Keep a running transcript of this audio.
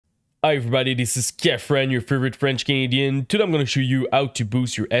Hi everybody, this is Kefren, your favorite French Canadian. Today I'm going to show you how to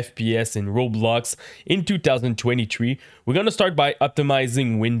boost your FPS in Roblox in 2023. We're going to start by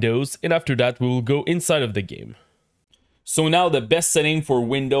optimizing Windows, and after that we will go inside of the game. So now the best setting for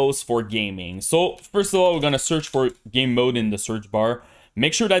Windows for gaming. So first of all, we're going to search for game mode in the search bar.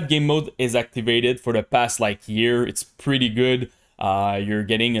 Make sure that game mode is activated for the past year. It's pretty good. You're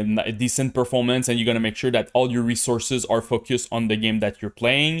getting a decent performance, and you're going to make sure that all your resources are focused on the game that you're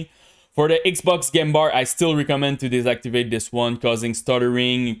playing. For the Xbox game bar, I still recommend to deactivate this one, causing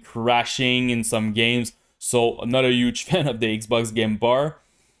stuttering, crashing in some games. So I'm not a huge fan of the Xbox game bar.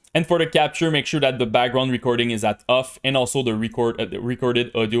 And for the capture, make sure that the background recording is at off, and also the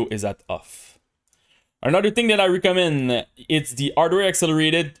recorded audio is at off. Another thing that I recommend, it's the hardware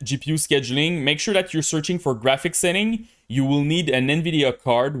accelerated GPU scheduling. Make sure that you're searching for graphics setting. You will need an NVIDIA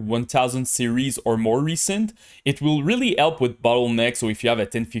card, 1000 series or more recent. It will really help with bottlenecks. So if you have a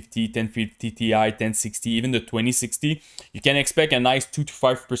 1050, 1050 Ti, 1060, even the 2060, you can expect a nice 2 to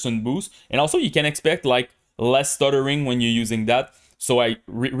 5% boost. And also you can expect less stuttering when you're using that. So I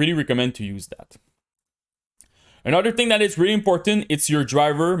really recommend to use that. Another thing that is really important, it's your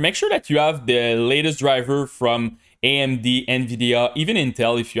driver. Make sure that you have the latest driver from AMD, NVIDIA, even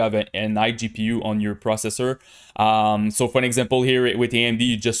Intel if you have an iGPU on your processor. So for an example here with AMD,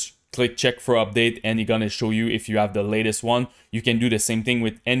 you just click check for update and it's gonna show you if you have the latest one. You can do the same thing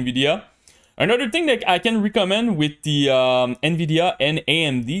with NVIDIA. Another thing that I can recommend with the NVIDIA and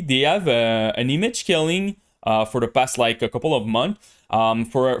AMD, they have an image scaling for the past a couple of months. From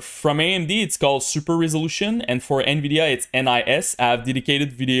AMD, it's called Super Resolution, and for NVIDIA, it's NIS. I have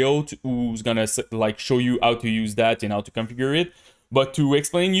dedicated video who's gonna show you how to use that and how to configure it. But to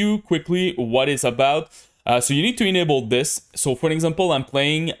explain you quickly what it's about, so you need to enable this. So for example, I'm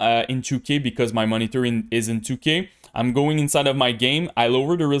playing in 2K because my monitor is in 2K. I'm going inside of my game. I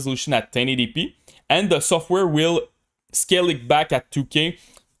lower the resolution at 1080p, and the software will scale it back at 2K.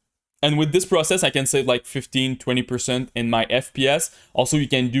 And with this process, I can save 15-20% in my FPS. Also, you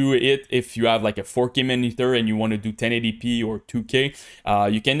can do it if you have a 4K monitor and you want to do 1080p or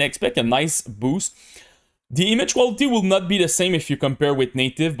 2K. You can expect a nice boost. The image quality will not be the same if you compare with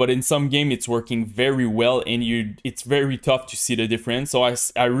native, but in some game it's working very well, and it's very tough to see the difference. So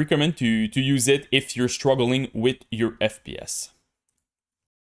I recommend to use it if you're struggling with your FPS.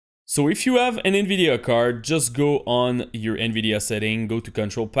 So if you have an NVIDIA card, just go on your NVIDIA setting, go to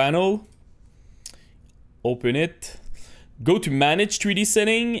control panel, open it, go to manage 3D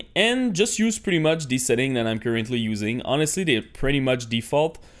setting, and just use pretty much the setting that I'm currently using. Honestly, they're pretty much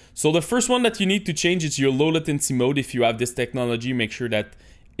default. So the first one that you need to change is your low latency mode. If you have this technology, make sure that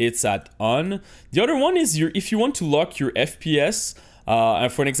it's at on. The other one is if you want to lock your FPS.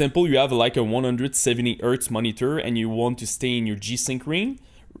 For an example, you have a 170 Hz monitor and you want to stay in your G-Sync range,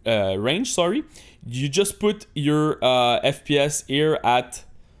 you just put your FPS here at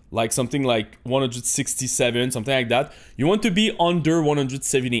something like 167, something like that. You want to be under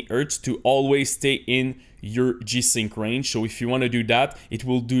 170 Hz to always stay in your G-Sync range. So if you want to do that, it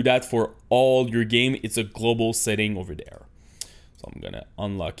will do that for all your game. It's a global setting over there. So I'm gonna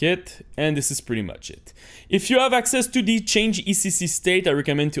unlock it, and this is pretty much it. If you have access to the change ECC state, I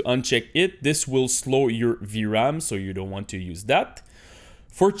recommend to uncheck it. This will slow your VRAM, so you don't want to use that.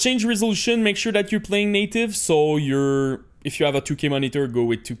 For change resolution, make sure that you're playing native. So if you have a 2K monitor, go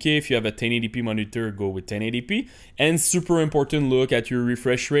with 2K. If you have a 1080p monitor, go with 1080p. And super important, look at your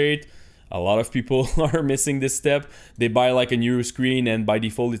refresh rate. A lot of people are missing this step. They buy a new screen and by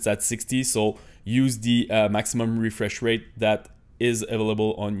default it's at 60. So use the maximum refresh rate that is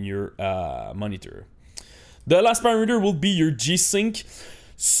available on your monitor. The last parameter will be your G-Sync.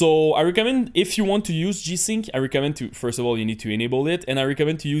 So I recommend, if you want to use G-Sync, I recommend to, first of all, you need to enable it, and I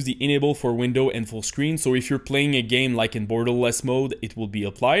recommend to use the enable for window and full screen. So if you're playing a game like in borderless mode, it will be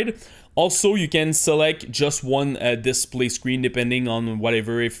applied. Also, you can select just one display screen depending on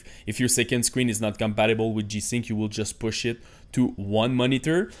whatever. If your second screen is not compatible with G-Sync, you will just push it to one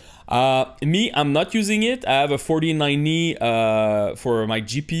monitor. Me, I'm not using it. I have a 4090 for my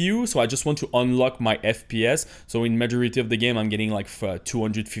GPU, so I just want to unlock my FPS. So in majority of the game, I'm getting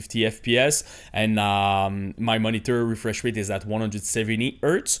 250 FPS, and my monitor refresh rate is at 170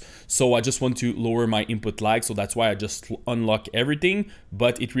 Hz. So I just want to lower my input lag, so that's why I just unlock everything,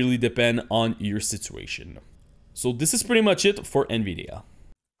 but it really depends on your situation. So this is pretty much it for NVIDIA.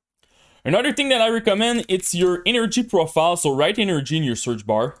 Another thing that I recommend, it's your energy profile. So write energy in your search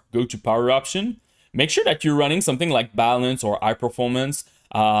bar, go to power option. Make sure that you're running something like balance or high performance.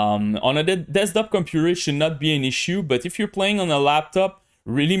 On a desktop computer, it should not be an issue, but if you're playing on a laptop,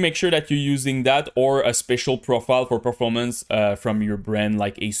 really make sure that you're using that or a special profile for performance from your brand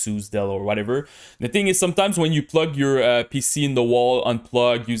like Asus, Dell, or whatever. The thing is, sometimes when you plug your PC in the wall,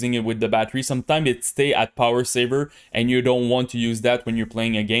 unplug, using it with the battery, sometimes it stay at power saver and you don't want to use that when you're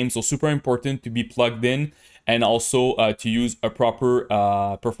playing a game. So super important to be plugged in and also to use a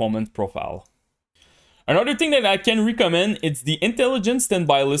proper performance profile. Another thing that I can recommend, it's the Intelligent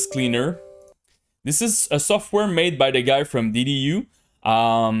Standby List Cleaner. This is a software made by the guy from DDU.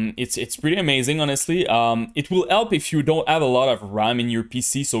 It's pretty amazing, honestly. It will help if you don't have a lot of RAM in your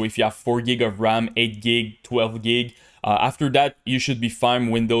PC. So if you have 4 gig of RAM, 8 gig, 12 gig, after that, you should be fine.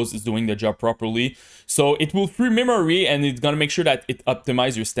 Windows is doing the job properly. So it will free memory and it's gonna make sure that it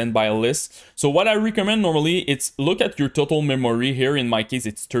optimizes your standby list. So what I recommend normally, it's look at your total memory here. In my case,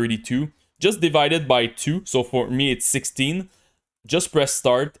 it's 32. Just divide it by 2. So for me, it's 16. Just press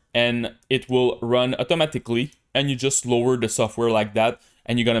start and it will run automatically. And you just lower the software like that.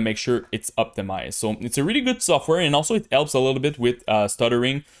 And you're gonna make sure it's optimized. So it's a really good software. And also it helps a little bit with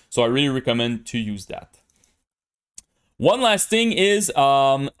stuttering. So I really recommend to use that. One last thing is,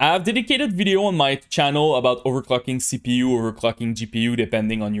 I have dedicated video on my channel about overclocking CPU, overclocking GPU,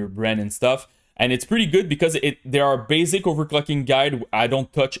 depending on your brand and stuff. And it's pretty good because there are basic overclocking guide. I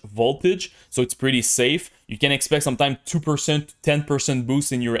don't touch voltage, so it's pretty safe. You can expect sometimes 2% to 10%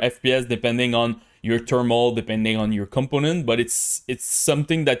 boost in your FPS, depending on your thermal, depending on your component. But it's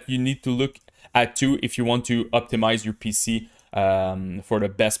something that you need to look at too if you want to optimize your PC for the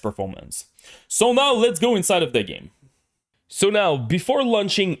best performance. So now let's go inside of the game. So now, before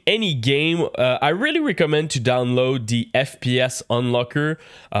launching any game, I really recommend to download the FPS Unlocker.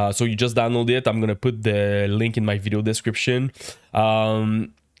 So you just download it. I'm going to put the link in my video description.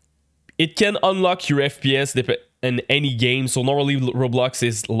 It can unlock your FPS in any game. So normally Roblox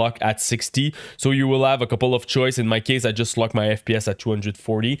is locked at 60. So you will have a couple of choices. In my case, I just lock my FPS at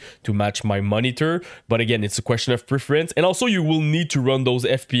 240 to match my monitor. But again, it's a question of preference. And also you will need to run those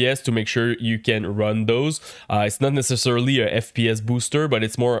FPS to make sure you can run those. It's not necessarily a FPS booster, but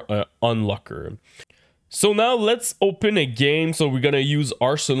it's more an unlocker. So now let's open a game. So we're going to use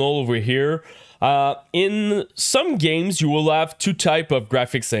Arsenal over here. In some games, you will have two types of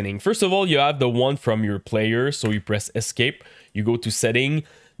graphics setting. First of all, you have the one from your player. So you press escape, you go to setting.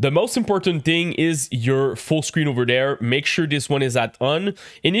 The most important thing is your full screen over there. Make sure this one is at on.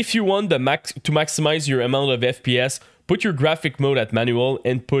 And if you want to maximize your amount of FPS, put your graphic mode at manual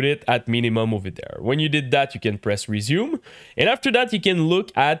and put it at minimum over there. When you did that, you can press resume. And after that, you can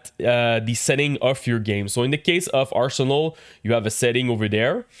look at the setting of your game. So in the case of Arsenal, you have a setting over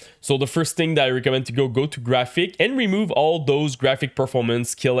there. So the first thing that I recommend to go to graphic and remove all those graphic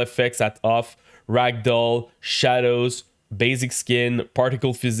performance, skill effects at off, ragdoll, shadows, basic skin,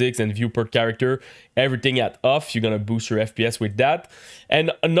 particle physics, and view per character, everything at off. You're gonna boost your FPS with that.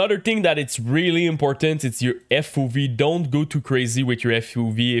 And another thing that it's really important, it's your FOV. Don't go too crazy with your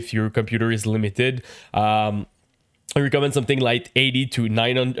FOV if your computer is limited. I recommend something like 80 to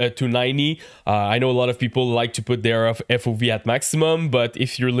 90. I know a lot of people like to put their FOV at maximum, but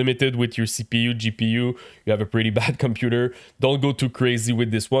if you're limited with your CPU, GPU, you have a pretty bad computer. Don't go too crazy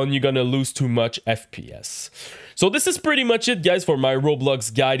with this one. You're gonna lose too much FPS. So this is pretty much it, guys, for my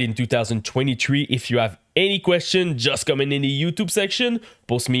Roblox guide in 2023. If you have any question, just comment in the YouTube section.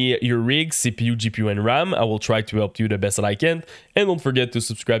 Post me your rig, CPU, GPU, and RAM. I will try to help you the best that I can. And don't forget to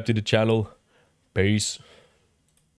subscribe to the channel. Peace.